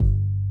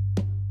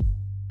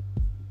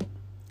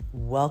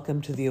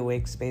Welcome to the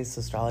Awake Space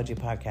Astrology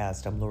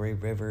Podcast. I'm Lori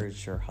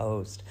Rivers, your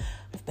host.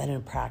 I've been a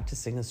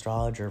practicing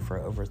astrologer for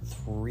over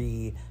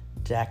 3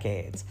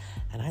 decades,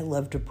 and I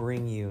love to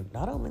bring you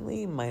not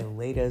only my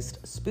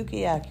latest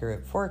spooky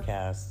accurate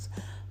forecasts,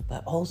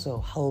 but also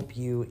help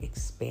you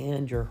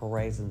expand your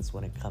horizons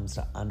when it comes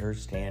to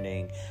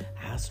understanding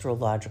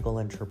astrological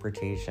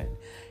interpretation.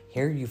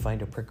 Here you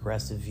find a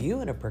progressive view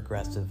and a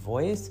progressive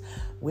voice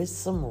with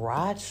some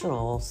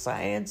rational,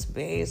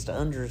 science-based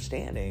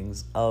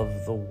understandings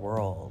of the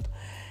world.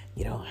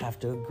 You don't have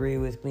to agree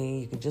with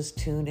me. You can just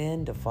tune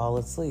in to fall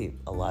asleep.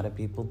 A lot of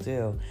people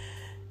do.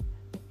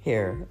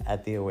 Here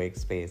at the Awake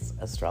Space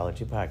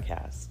Astrology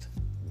Podcast.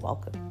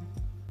 Welcome.